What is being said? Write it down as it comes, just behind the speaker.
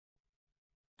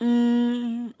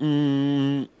Mm,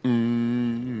 mm,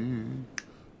 mm.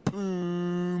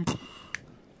 Boom,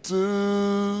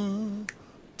 do,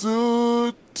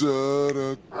 do, da,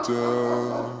 da, da,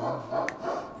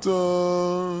 da,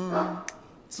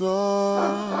 da,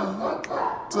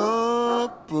 da,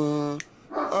 but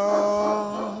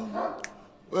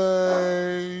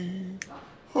away,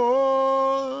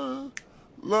 oh,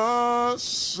 la,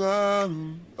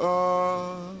 san,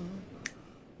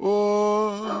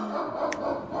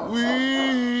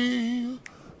 we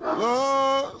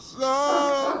lost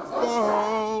our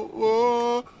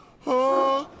fall.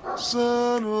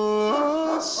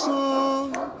 Santa,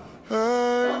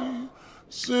 hey,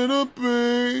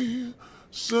 centipede,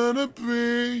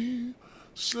 centipede,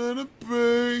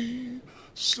 centipede,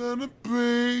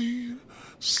 centipede,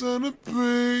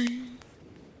 centipede.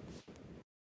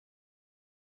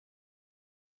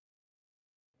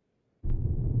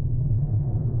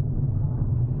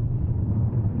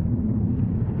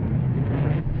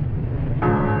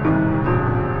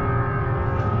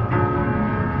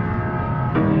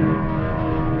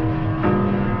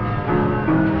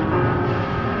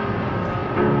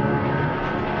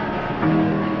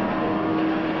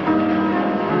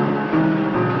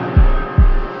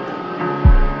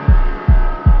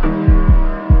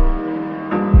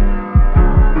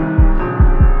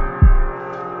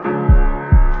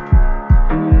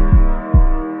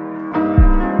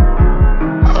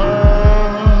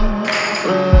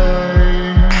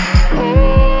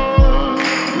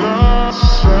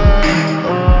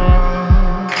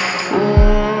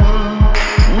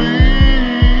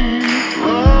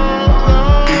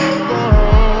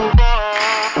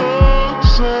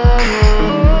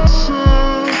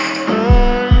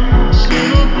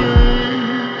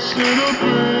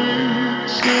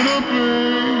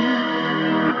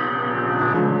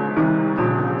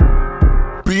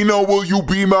 Bino, will you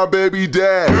be my baby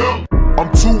dad?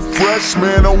 I'm too fresh,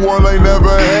 man, the world ain't never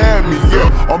had me, yeah.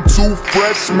 I'm too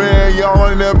fresh, man, y'all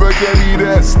ain't never gave me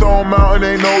that. Stone Mountain,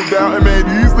 ain't no doubt, man,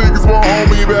 these niggas won't hold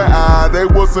me back. They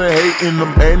wasn't hating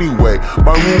them anyway.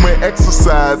 My roommate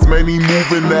exercise, man, he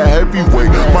moving that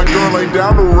heavyweight. My girl ain't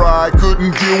down to ride,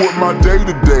 couldn't deal with my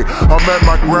day-to-day. I'm at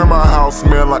my grandma's house,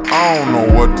 man, like I don't know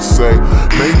what to say.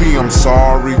 Maybe I'm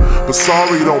sorry, but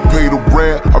sorry don't pay the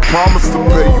rent. I promise to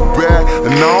pay you back,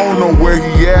 and I don't know where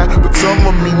he at, but tell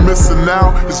him he missing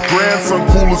out. His grandson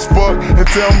cool as fuck, and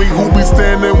tell me who be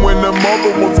standing when the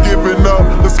mother one's giving up.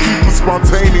 Let's keep it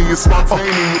spontaneous. I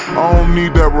don't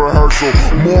need that rehearsal.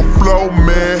 More flow,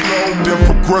 man. Them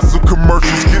progressive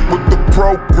commercials. Get with the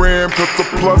program, cause the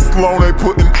plus loan they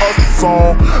putting us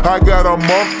on. I got a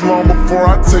month long before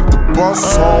I take the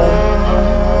bus home.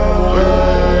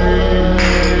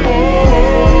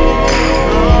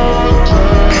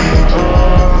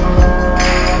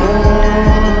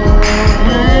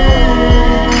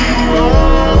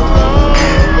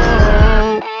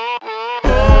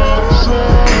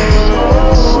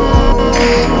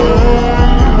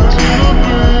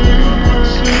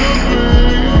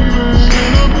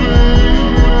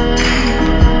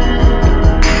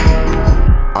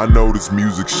 I know this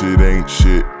music shit ain't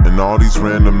shit, and all these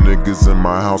random niggas in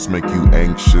my house make you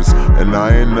anxious. And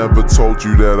I ain't never told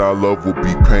you that our love would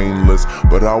be painless,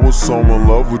 but I was so in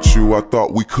love with you, I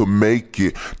thought we could make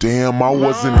it. Damn, I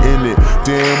wasn't in it.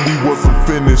 Damn, we wasn't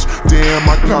finished. Damn,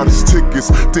 I got his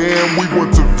tickets. Damn, we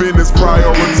went to Venice.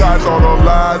 Prioritized all our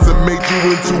lives and made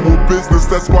you into a business.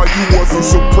 That's why you wasn't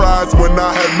surprised when I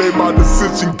had made my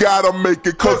decision. Gotta make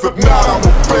it, cause if not, I'm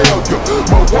a failure.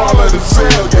 My wallet is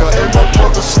failure, and my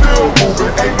brother's still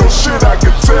moving. Ain't no shit I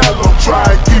can tell them. Try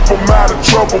and keep them out of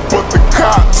trouble, but the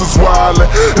cops is wildin'.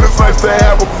 And it's nice to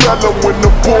have a fella when the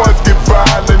boys get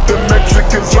violent. The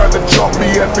Mexicans tried to jump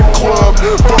me at the club.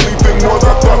 Funny thing was,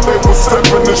 I thought they were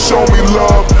stepping to show me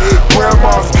love.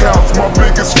 Grandma's couch, my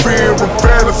biggest fear and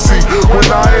fantasy. When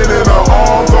I ain't in her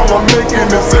arms, all I'm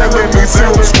making is enemies. Hear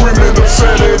them screaming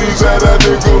obscenities at a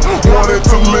nigga. Wanted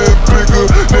to live bigger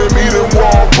than me, than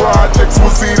wall projects.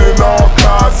 Was eating all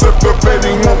concept of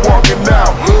anyone walking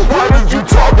out. What did you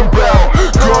talk about?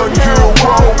 Gun Hill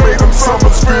Road made them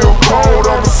summers feel cold.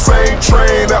 On the same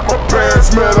train that my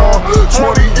parents met on.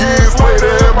 20 years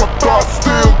later and my thoughts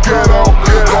still ghetto.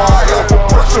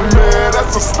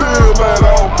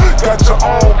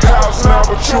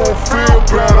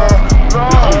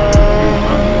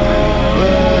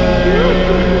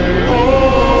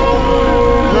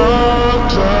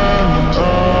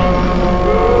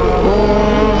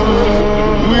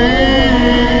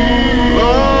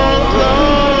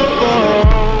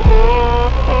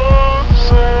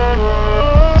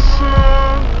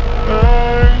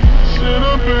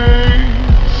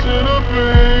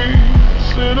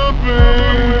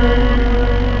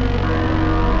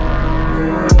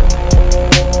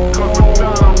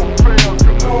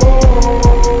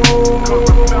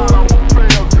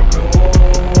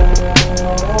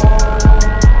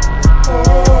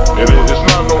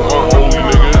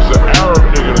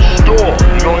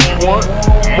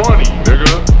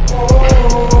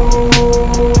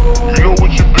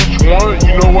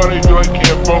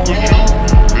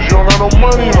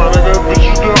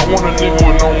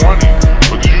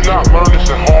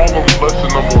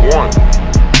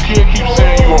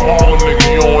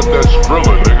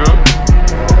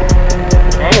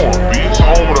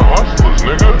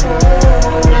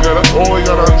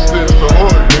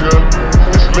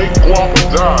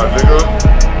 God, nigga.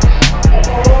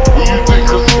 What you think?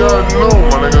 Cause God know,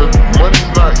 my nigga. Money's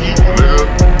not evil, nigga.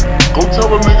 Go tell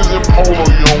them niggas in Polo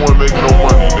you don't wanna make no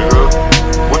money, nigga.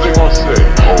 What they gonna say?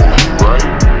 Oh, you right?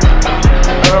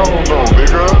 Hell no,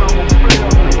 nigga.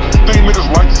 You think niggas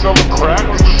like selling crack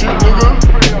and shit, nigga?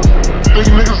 You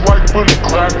think niggas like putting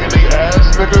crack in their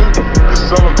ass, nigga? And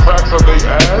selling cracks on their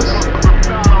ass?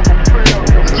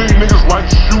 You think niggas like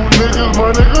shooting niggas, my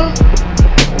nigga?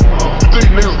 You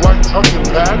think niggas like tucking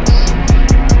packs?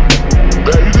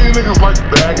 You think niggas like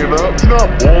bagging up? You know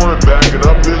how boring bagging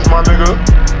up is, my nigga?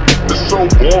 It's so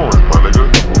boring, my nigga.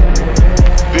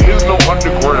 There is no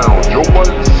underground. Joe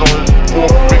Budden's on his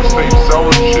fourth mixtape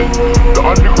selling shit. The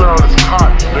underground is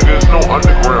hot, nigga. There's no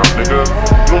underground, nigga.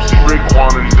 You don't see great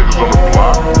quantities niggas on the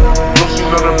block. You don't see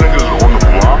none of them niggas on the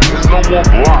block. There's no more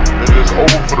block, nigga. It's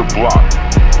over for the block.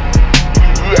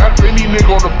 You ask any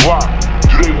nigga on the block,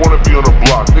 do they wanna be on the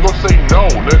block? They gon' say no,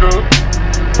 nigga.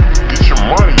 Get your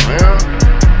money, man.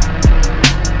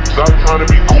 Stop trying to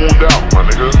be cooled out, my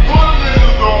nigga.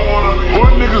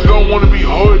 Hood niggas don't wanna be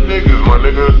hood niggas, my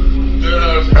nigga.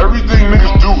 Everything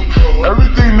niggas do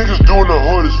in the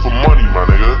hood is for money, my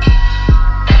nigga.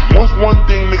 What's one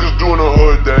thing niggas do in the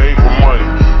hood that ain't for money?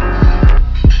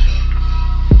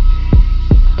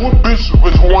 What bitch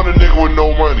is want a nigga with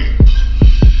no money?